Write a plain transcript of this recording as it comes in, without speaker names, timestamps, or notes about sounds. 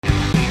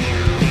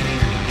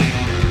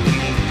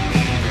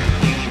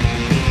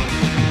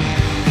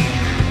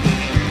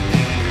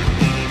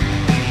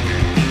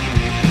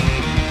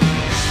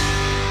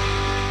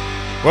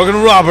Welcome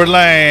to Robert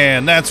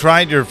Land. That's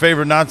right, your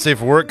favorite not safe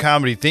for work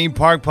comedy theme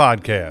park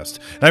podcast.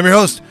 And I'm your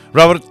host,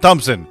 Robert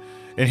Thompson.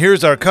 And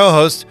here's our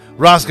co-host,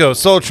 Roscoe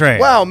Soul Train.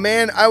 Wow,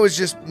 man, I was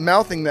just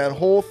mouthing that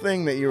whole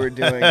thing that you were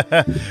doing.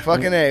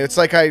 Fucking A. It's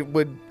like I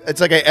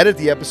edit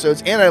the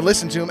episodes and I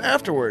listen to them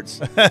afterwards.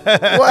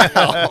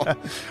 Wow.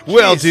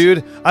 Well,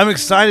 dude, I'm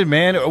excited,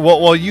 man.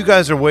 While you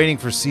guys are waiting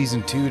for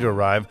season 2 to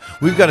arrive,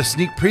 we've got a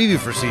sneak preview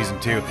for season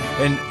 2.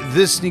 And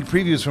this sneak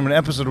preview is from an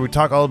episode where we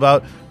talk all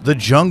about the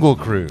Jungle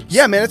Cruise.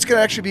 Yeah, man, it's going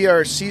to actually be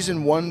our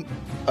season 1,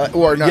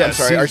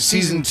 our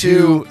season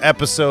 2,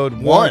 episode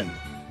 1.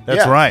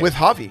 That's right. With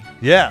Javi.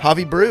 Yeah.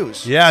 Javi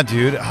Bruce. Yeah,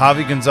 dude.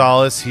 Javi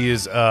Gonzalez. He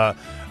is a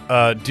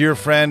dear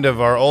friend of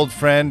our old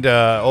friend,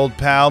 old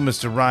pal,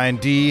 Mr. Ryan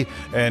D.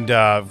 And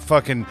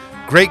fucking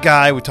great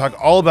guy. We talk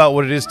all about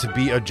what it is to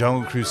be a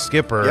Jungle Cruise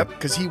skipper. Yep,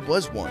 because he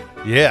was one.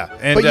 Yeah.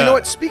 And, but you know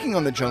what? Speaking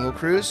on the Jungle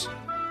Cruise,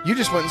 you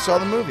just went and saw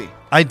the movie.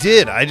 I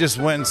did. I just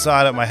went and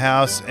saw it at my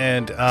house,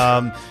 and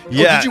yeah. Oh,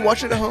 did you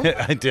watch it at home?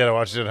 I did. I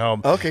watched it at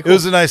home. Okay, cool. It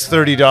was a nice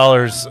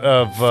 $30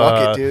 of.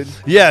 Fuck it, dude.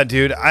 Yeah,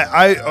 dude.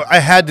 I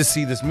had to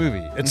see this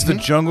movie. It's the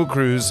Jungle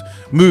Cruise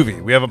movie.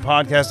 We have a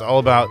podcast all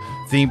about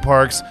theme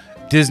parks,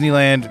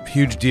 Disneyland,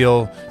 huge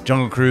deal.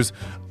 Jungle Cruise.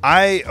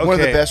 One of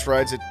the best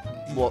rides at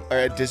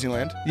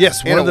Disneyland.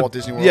 Yes, and Walt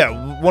Disney World.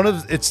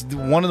 Yeah, it's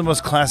one of the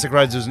most classic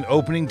rides. There's an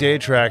opening day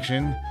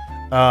attraction,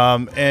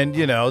 and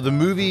the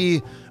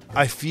movie.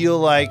 I feel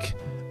like,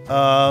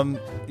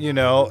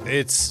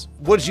 it's...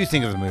 What did you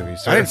think of the movie,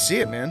 sir? I didn't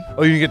see it, man.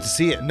 Oh, you didn't get to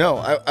see it? No,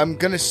 I'm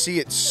going to see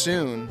it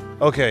soon.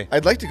 Okay.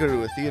 I'd like to go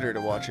to a theater to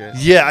watch it.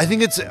 Yeah, I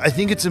think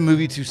it's a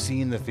movie to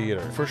see in the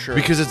theater. For sure.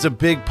 Because it's a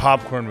big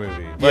popcorn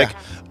movie. Yeah. Like,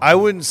 I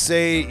wouldn't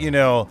say,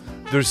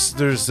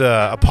 there's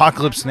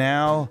Apocalypse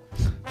Now,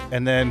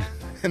 and then...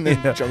 And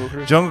then Jungle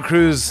Cruise. Jungle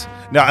Cruise...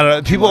 No, I don't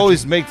know. People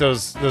always make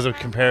those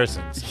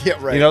comparisons. Yeah,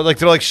 right. Like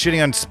they're like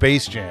shitting on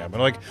Space Jam,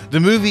 and like the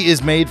movie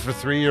is made for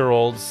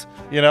 3-year-olds.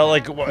 I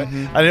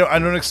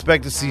don't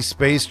expect to see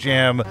Space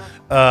Jam,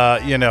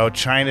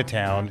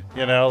 Chinatown.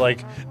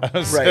 Right.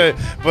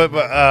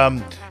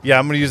 Yeah,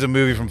 I'm gonna use a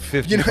movie from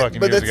 50 fucking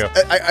years ago.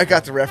 I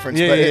got the reference.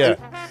 Yeah.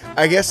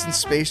 I guess in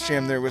Space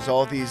Jam there was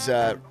all these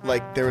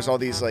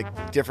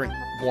different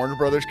Warner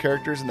Brothers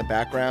characters in the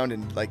background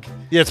and like.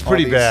 Yeah, it's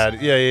pretty bad.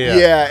 Yeah.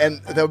 Yeah,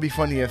 and that would be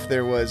funny if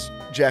there was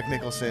Jack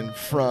Nicholson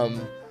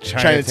from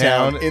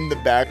Chinatown in the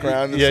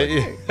background.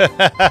 Yeah.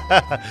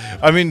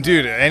 I mean,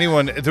 dude,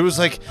 there was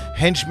like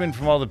henchmen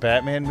from all the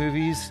Batman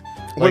movies.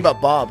 What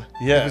about Bob?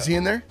 Yeah. Was he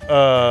in there?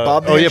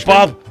 Bob? Oh, yeah,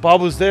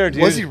 Bob was there,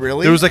 dude. Was he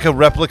really? There was like a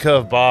replica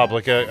of Bob,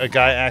 like a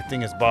guy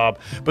acting as Bob.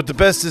 But the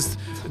best is,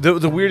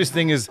 the weirdest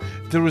thing is,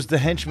 there was the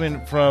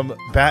henchman from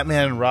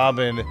Batman and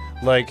Robin,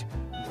 like,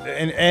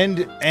 and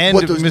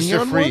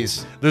Mr. Freeze.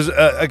 Ones? There's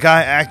a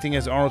guy acting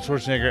as Arnold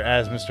Schwarzenegger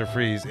as Mr.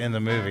 Freeze in the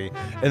movie.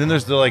 And then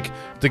there's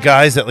the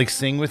guys that like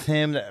sing with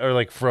him that are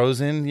like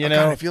Frozen, you know?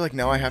 God, I feel like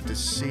now I have to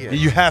see it.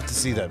 You have to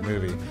see that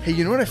movie. Hey,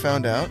 you know what I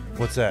found out?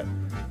 What's that?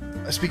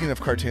 Speaking of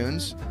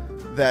cartoons,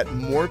 that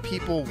more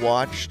people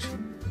watched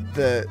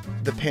the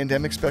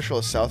pandemic special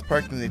of South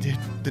Park than they did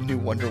the new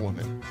Wonder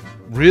Woman.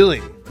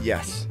 Really?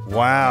 Yes.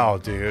 Wow,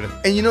 dude.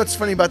 And you know what's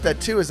funny about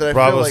that too is that I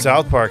Bravo feel like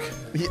South Park.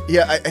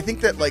 Yeah, I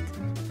think that like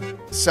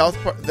South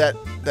Park, that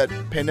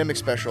pandemic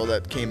special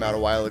that came out a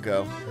while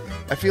ago,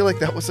 I feel like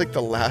that was like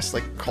the last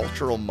like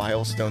cultural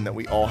milestone that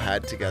we all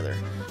had together.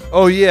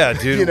 Oh yeah,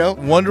 dude.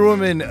 Wonder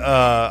Woman.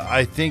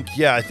 I think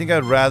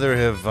I'd rather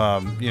have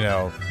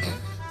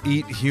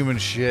eat human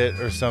shit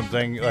or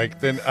something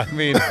that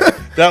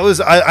was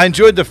I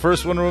enjoyed the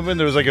first Wonder Woman.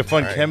 There was like a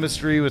fun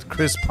chemistry with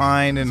Chris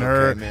Pine and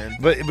her. Man.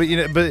 But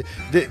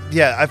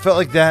I felt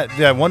like that.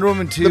 Yeah, Wonder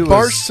Woman 2. The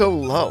bar's so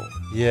low.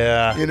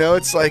 Yeah.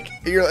 It's like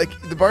you're like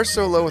the bar's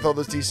so low with all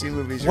those DC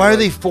movies. Why are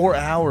they 4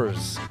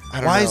 hours?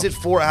 Why is it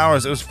 4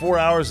 hours? It was 4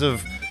 hours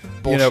of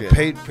bullshit.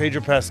 Pedro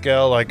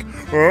Pascal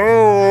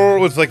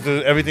with like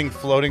everything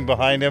floating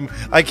behind him.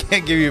 I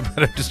can't give you a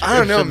better description. I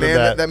don't know, man.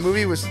 That. That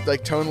movie was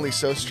like tonally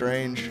so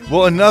strange.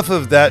 Well, enough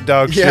of that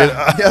dog shit.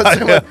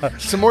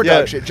 Some more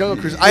dog shit. Jungle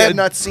Cruise. I have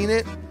not seen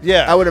it.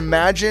 Yeah. I would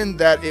imagine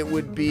that it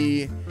would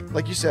be,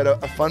 like you said, a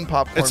fun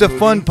popcorn movie. It's a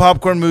fun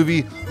popcorn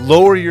movie.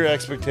 Lower your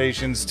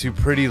expectations to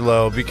pretty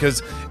low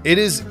because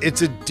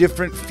it's a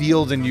different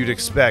feel than you'd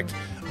expect.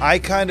 I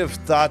kind of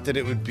thought that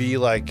it would be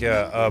like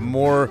a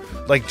more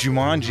like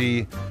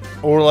Jumanji,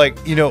 or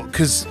like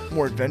because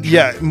more adventure.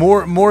 Yeah,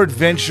 more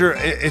adventure.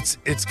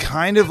 It's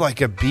kind of like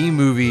a B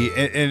movie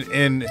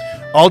in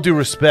all due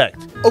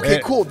respect.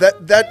 Okay, cool.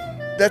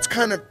 That's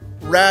kind of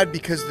rad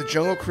because the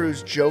Jungle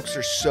Cruise jokes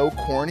are so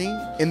corny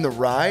in the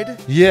ride.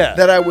 Yeah,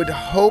 that I would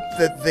hope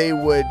that they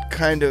would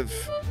kind of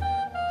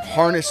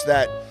harness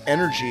that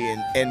energy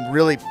and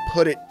really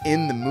put it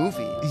in the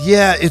movie.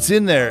 Yeah, it's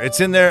in there.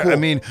 Cool. I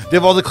mean, they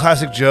have all the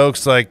classic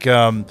jokes like,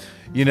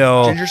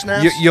 Ginger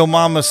snaps? Your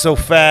mama's so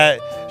fat.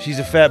 She's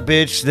a fat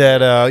bitch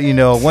that,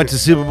 went to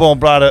Super Bowl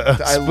and brought a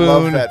spoon. I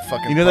love that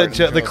fucking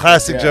the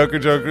classic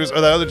jokers.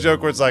 Or that other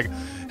joke where it's like,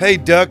 hey,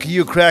 duck,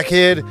 you a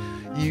crackhead?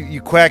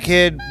 You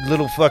quackhead,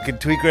 little fucking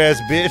tweaker-ass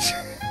bitch.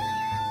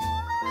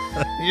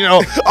 You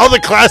know, all the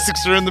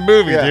classics are in the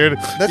movie, Yeah. dude.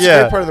 That's a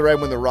great part of the ride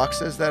when The Rock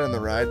says that in the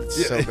ride.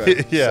 It's so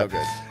good. Yeah. So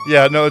good.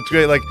 Yeah, no, it's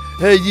great. Like,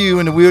 hey, you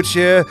in the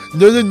wheelchair.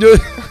 No.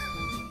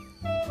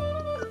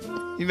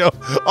 You know,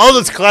 all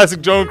those classic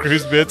Jungle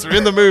Cruise bits are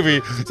in the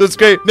movie, so it's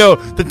great. No,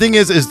 the thing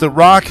is The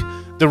Rock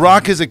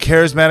is a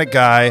charismatic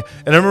guy,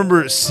 and I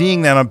remember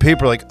seeing that on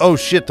paper, like, oh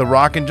shit, The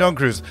Rock and Jungle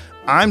Cruise.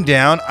 I'm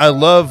down. I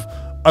love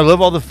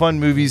all the fun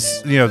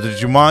movies. You know, the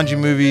Jumanji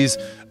movies.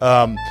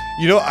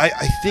 You know,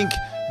 I think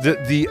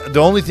the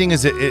only thing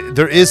is that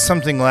there is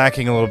something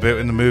lacking a little bit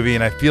in the movie,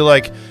 and I feel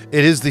like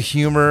it is the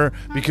humor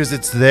because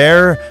it's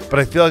there, but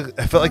I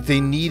felt like they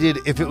needed,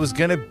 if it was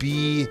gonna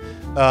be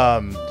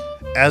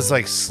as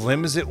like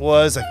slim as it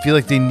was, I feel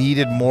like they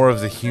needed more of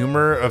the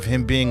humor of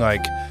him being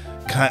like,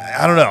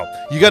 I don't know.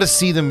 You got to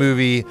see the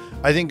movie.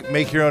 I think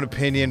make your own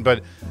opinion,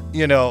 but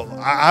you know,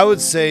 I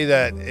would say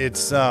that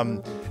it's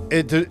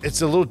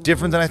a little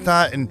different than I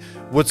thought. And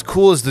what's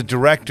cool is the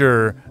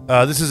director.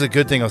 This is a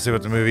good thing I'll say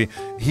about the movie.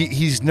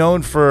 He's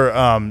known for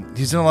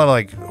he's done a lot of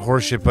like horror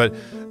shit, but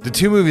the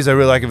two movies I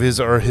really like of his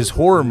are his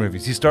horror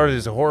movies. He started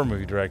as a horror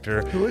movie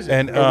director. Who is it?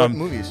 And Or what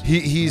movies?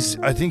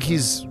 I think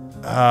he's.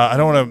 I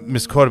don't want to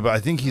misquote it, but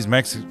I think he's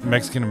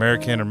Mexican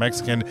American or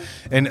Mexican.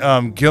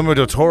 And Guillermo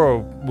del Toro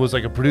was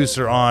like a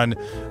producer on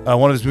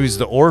one of his movies,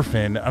 The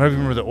Orphan. I don't even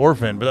remember The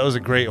Orphan, but that was a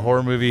great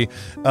horror movie.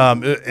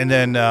 And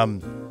then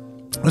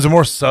it was a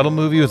more subtle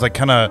movie with like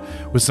kind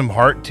of with some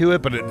heart to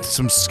it, but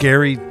some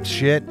scary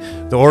shit.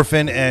 The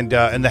Orphan and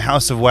The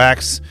House of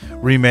Wax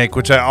remake,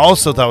 which I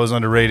also thought was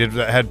underrated.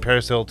 That had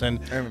Paris Hilton.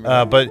 I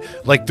remember.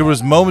 But like there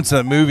was moments in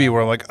that movie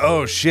where I'm like,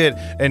 oh shit.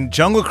 And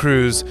Jungle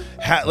Cruise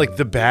had like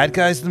the bad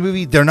guys in the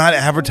movie. They're not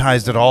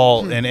advertised at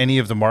all in any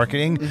of the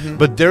marketing,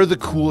 but they're the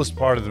coolest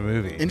part of the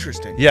movie.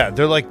 Interesting. Yeah,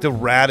 they're like the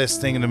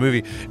raddest thing in the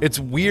movie. It's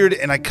weird,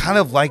 and I kind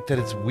of like that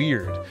it's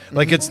weird.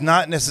 Like it's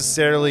not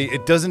necessarily.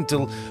 It doesn't.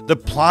 The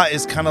plot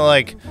is kind of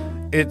like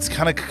it's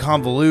kind of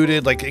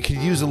convoluted. Like it could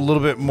use a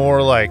little bit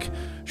more like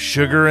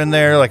sugar in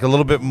there, like a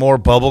little bit more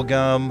bubble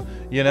gum,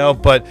 you know.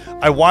 But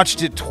I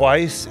watched it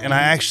twice, and I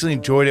actually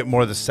enjoyed it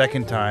more the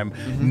second time,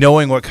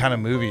 knowing what kind of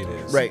movie it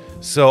is. Right.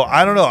 So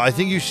I don't know. I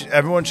think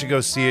everyone should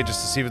go see it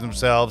just to see for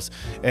themselves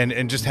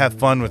and just have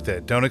fun with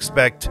it. Don't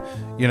expect,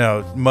 you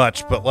know,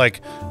 much, but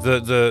like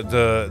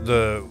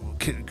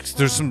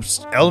there's some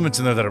elements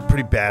in there that are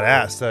pretty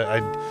badass that I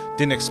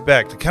didn't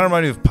expect. It kind of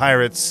reminded me of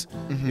Pirates,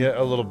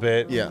 a little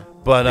bit. Yeah.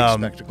 But Big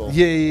spectacle.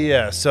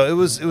 Yeah. So it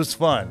was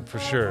fun for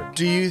sure.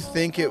 Do you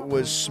think it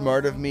was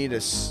smart of me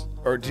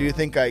or do you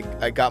think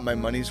I got my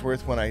money's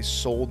worth when I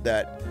sold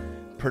that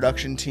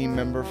production team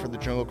member for the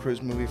Jungle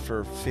Cruise movie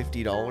for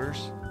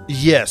 $50?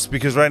 Yes,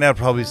 because right now it'd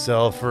probably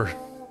sell for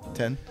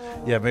 10?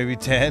 Yeah, maybe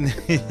 10.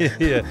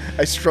 Yeah.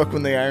 I struck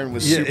when the iron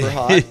was super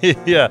hot.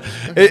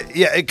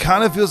 It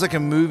kind of feels like a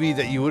movie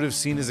that you would have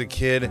seen as a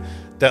kid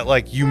that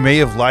like you may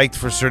have liked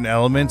for certain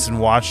elements and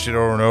watched it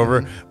over and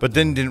over, but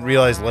then didn't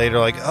realize later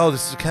like, oh,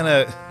 this is kind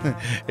of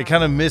it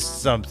kind of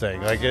missed something.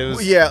 Like it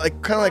was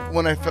like kind of like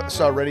when I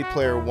saw Ready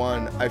Player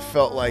One, I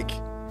felt like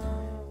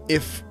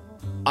if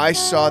I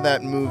saw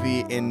that movie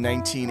in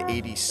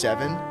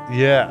 1987,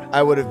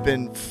 I would have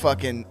been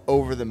fucking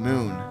over the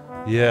moon.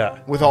 Yeah.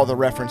 With all the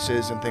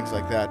references and things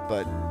like that,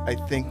 but I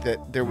think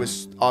that there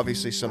was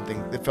obviously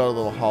something that felt a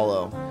little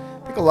hollow.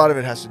 I think a lot of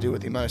it has to do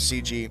with the amount of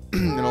CG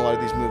in a lot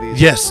of these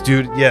movies. Yes,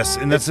 dude. Yes,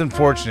 and that's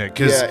unfortunate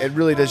because it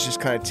really does just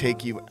kind of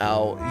take you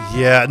out.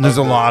 Yeah, and there's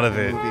a lot of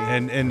it,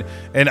 movie.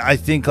 and I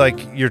think like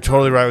you're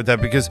totally right with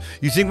that because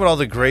you think about all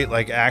the great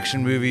like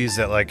action movies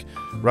that like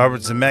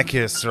Robert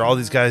Zemeckis or all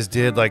these guys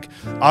did. Like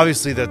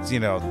obviously that's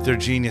they're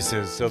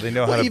geniuses, so they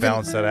know how to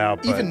balance that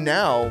out. But even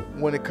now,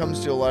 when it comes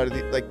to a lot of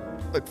the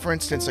like for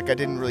instance, like I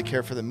didn't really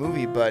care for the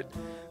movie, but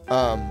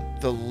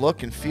the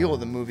look and feel of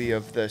the movie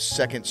of the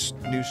second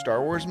new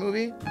Star Wars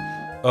movie.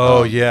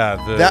 Oh yeah,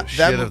 the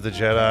shit of the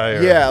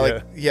Jedi.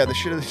 The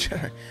shit of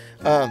the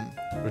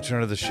Jedi.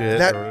 Return of the shit.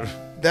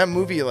 That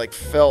movie like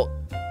felt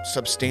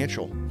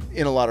substantial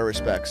in a lot of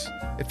respects.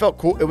 It felt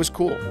cool. It was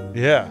cool.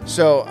 Yeah.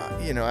 So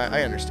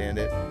I understand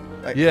it.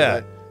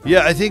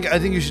 Yeah, I think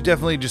you should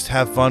definitely just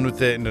have fun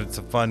with it, and it's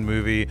a fun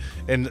movie.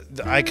 And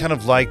I kind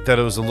of liked that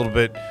it was a little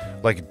bit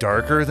like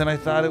darker than I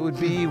thought it would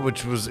be, it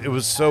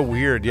was so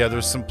weird. Yeah,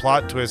 there's some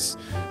plot twists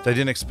that I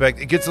didn't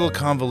expect. It gets a little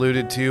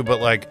convoluted too,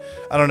 but like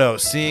I don't know,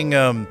 seeing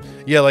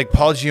like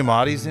Paul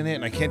Giamatti's in it,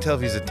 and I can't tell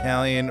if he's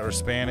Italian or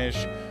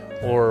Spanish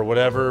or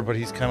whatever, but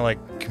he's kind of like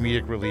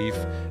comedic relief,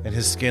 and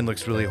his skin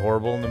looks really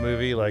horrible in the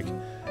movie. Like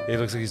it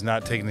looks like he's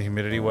not taking the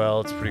humidity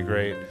well. It's pretty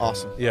great.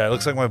 Awesome. Yeah, it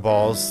looks like my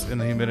balls in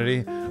the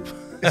humidity.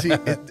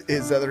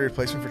 Is that the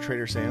replacement for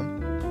Trader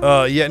Sam?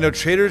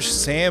 Trader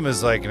Sam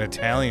is like an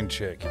Italian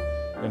chick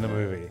in the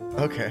movie.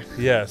 Okay.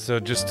 Yeah, so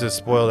just to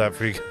spoil that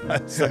for you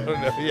guys. I don't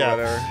know. Yeah,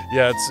 whatever.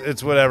 Yeah,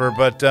 it's whatever.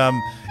 But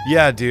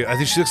yeah, dude, I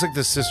think she looks like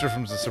the sister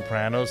from The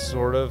Sopranos,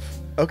 sort of.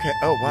 Okay.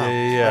 Oh wow.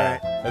 Yeah.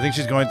 Right. I think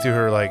she's going through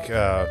her like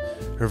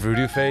her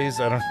voodoo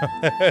phase. I don't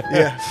know.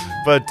 Yeah.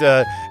 But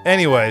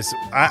anyways,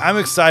 I'm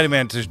excited,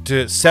 man,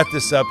 to set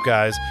this up,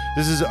 guys.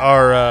 This is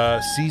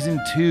our season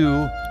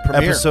 2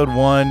 episode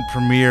 1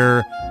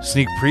 premiere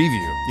sneak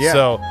preview. Yeah.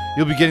 So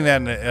you'll be getting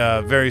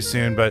that very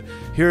soon. But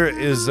here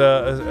is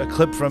a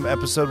clip from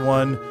episode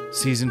 1,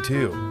 season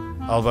 2,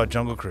 all about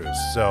Jungle Cruise.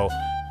 So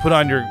put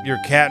on your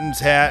Catton's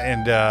hat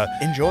and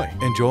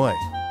enjoy.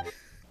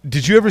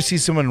 Did you ever see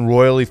someone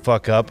royally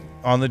fuck up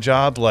on the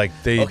job? Like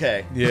they?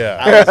 Okay. Yeah.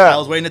 I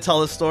was waiting to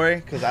tell this story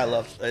because I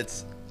love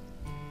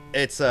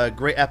it's a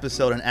great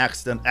episode on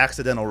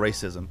accidental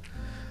racism.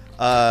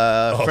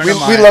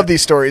 We love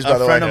these stories, by the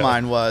way. A friend of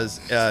mine was.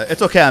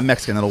 It's okay. I'm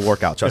Mexican. It'll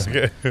work out. Trust me.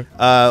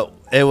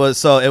 It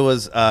was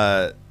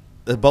the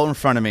boat in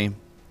front of me.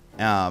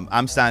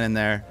 I'm standing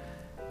there,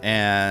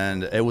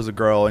 and it was a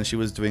girl, and she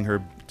was doing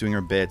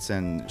her bits,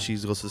 and she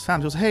goes to this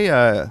family. She goes, hey,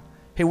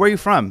 where are you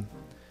from?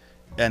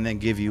 And then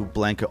give you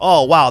blanket.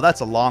 Oh wow,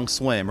 that's a long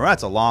swim, or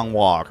that's a long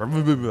walk, or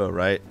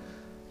right?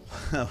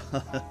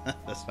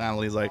 This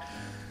family's like,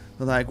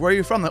 where are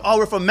you from? Like, oh,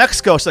 we're from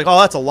Mexico. She's like,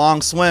 oh, that's a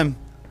long swim.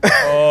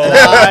 Oh, and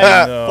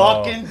I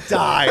fucking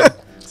died.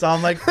 So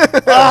I'm like,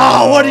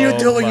 oh, what are you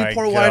doing, you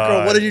poor white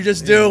girl? What did you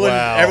just do? Wow.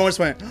 And everyone just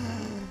went.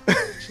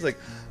 She's like,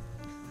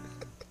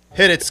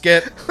 hit it,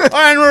 Skip.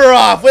 And we're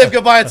off. Wave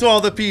goodbye to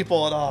all the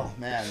people. And oh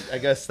man, I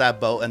guess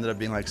that boat ended up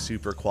being like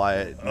super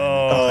quiet.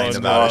 Complained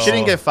about it. She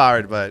didn't get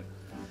fired, but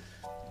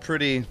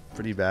pretty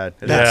bad.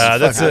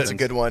 That's a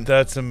good one.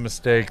 That's a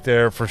mistake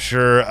there for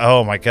sure.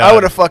 Oh my god, I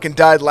would have fucking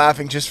died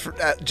laughing just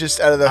out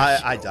of the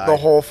I died. the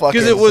whole fucking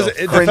because it was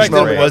the fact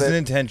that it wasn't it.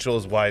 intentional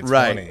is why it's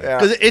right funny.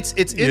 because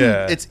it's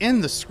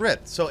in the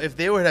script. So if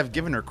they would have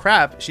given her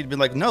crap, she'd be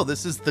like, no,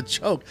 this is the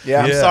joke.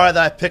 Yeah. I'm sorry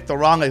that I picked the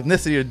wrong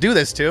ethnicity to do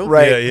this to.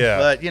 Right. Yeah.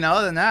 But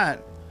other than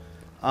that,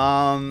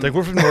 like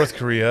we're from North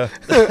Korea.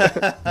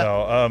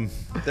 No.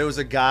 there was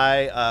a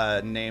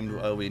guy named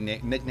we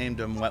nicknamed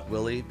him Wet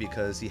Willie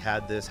because he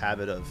had this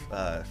habit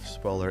of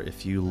spoiler.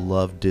 If you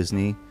love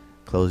Disney,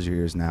 close your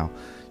ears now.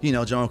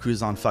 Jungle Cruise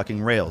is on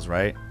fucking rails,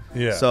 right?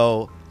 Yeah.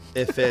 So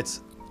if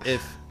there's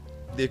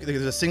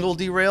a single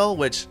derail,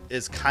 which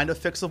is kind of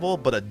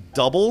fixable, but a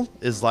double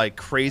is like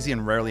crazy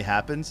and rarely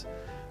happens.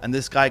 And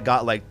this guy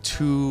got like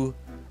 2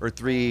 or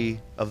 3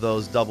 of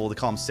those double. They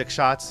call them 6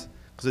 shots.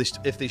 Because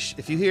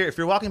if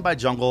you're walking by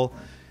jungle,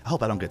 I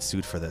hope I don't get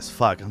sued for this.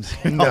 Fuck, I'm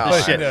saying all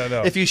this shit.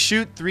 No. If you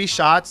shoot 3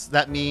 shots,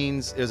 that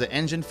means it was an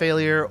engine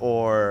failure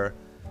or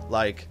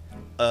like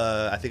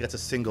I think that's a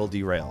single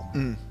derail.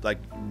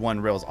 Like 1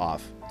 rail's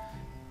off.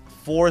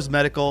 4 is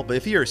medical, but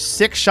if you're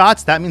 6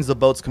 shots, that means the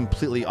boat's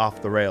completely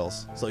off the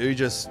rails. So you're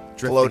just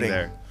drifting Floating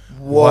there.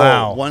 Whoa.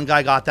 Wow. One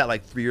guy got that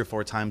like 3 or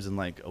 4 times in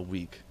like a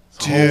week.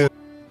 Dude.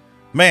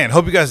 Man,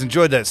 hope you guys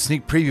enjoyed that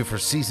sneak preview for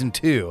season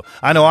 2.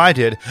 I know I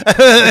did.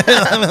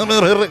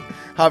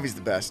 Javi's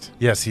the best.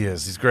 Yes, he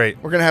is. He's great.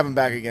 We're gonna have him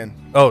back again.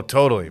 Oh,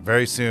 totally.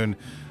 Very soon.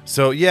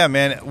 So yeah,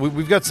 man,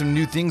 we've got some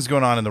new things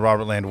going on in the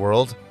Robert Land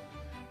world.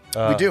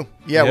 We do.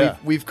 Yeah.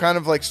 We've kind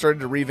of like started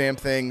to revamp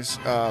things,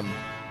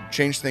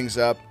 change things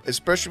up,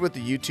 especially with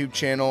the YouTube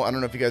channel. I don't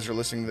know if you guys are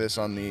listening to this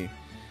on the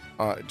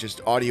just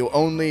audio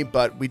only,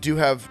 but we do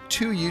have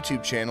 2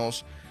 YouTube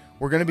channels.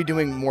 We're going to be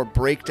doing more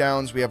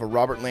breakdowns. We have a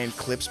Robert Land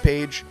Clips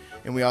page,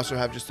 and we also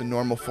have just a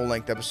normal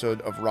full-length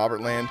episode of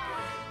Robert Land.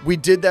 We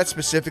did that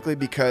specifically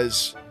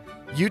because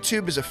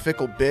YouTube is a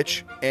fickle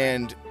bitch,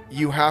 and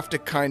you have to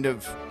kind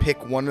of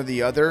pick one or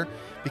the other,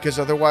 because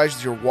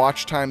otherwise your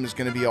watch time is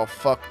going to be all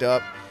fucked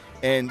up,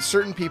 and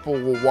certain people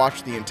will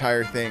watch the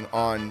entire thing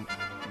on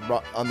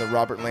the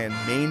Robert Land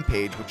main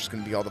page, which is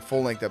going to be all the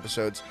full-length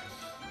episodes,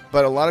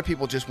 but a lot of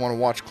people just want to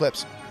watch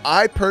clips.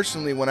 I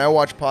personally, when I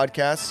watch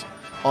podcasts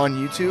on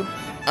YouTube,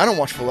 I don't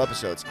watch full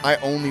episodes. I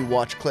only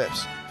watch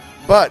clips.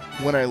 But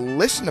when I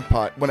listen to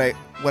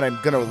when I'm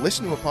gonna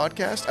listen to a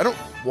podcast, I don't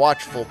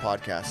watch full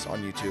podcasts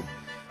on YouTube.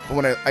 But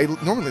when I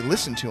normally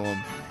listen to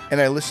them,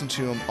 and I listen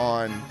to them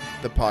on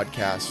the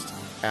podcast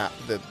app,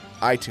 the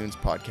iTunes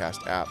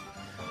podcast app,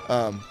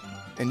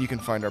 and you can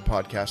find our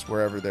podcast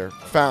wherever they're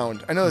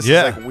found. I know this is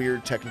like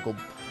weird technical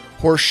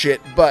horse shit,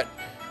 but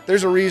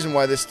there's a reason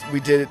why we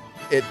did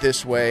it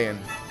this way, and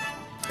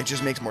it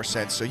just makes more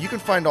sense. So you can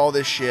find all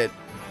this shit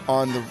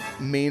on the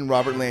main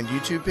Robert Land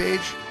YouTube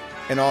page,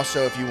 and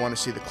also if you want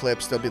to see the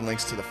clips, there'll be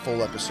links to the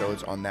full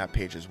episodes on that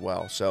page as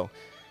well. So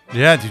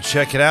yeah, dude,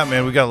 check it out,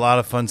 man. We got a lot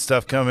of fun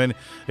stuff coming.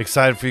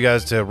 Excited for you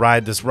guys to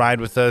ride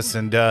with us.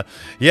 And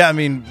yeah, I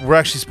mean, we're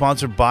actually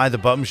sponsored by the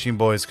Butt Machine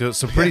Boys,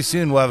 so pretty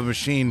soon we'll have a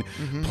machine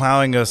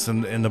plowing us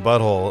in the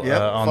butthole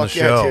on the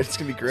show. Yeah, dude, it's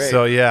gonna be great.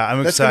 So yeah,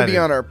 I'm That's excited. That's gonna be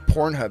on our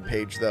Pornhub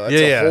page though.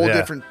 That's a whole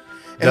different.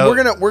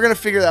 And we're gonna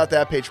figure out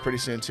that page pretty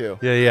soon too.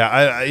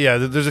 Yeah.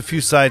 There's a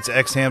few sites,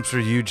 X Hamster,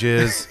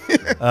 UJizz.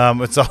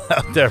 It's all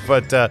out there.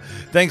 But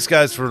thanks,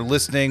 guys, for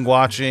listening,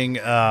 watching.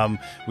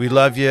 We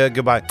love you.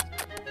 Goodbye.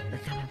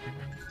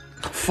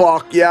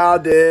 Fuck yeah,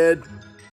 dude.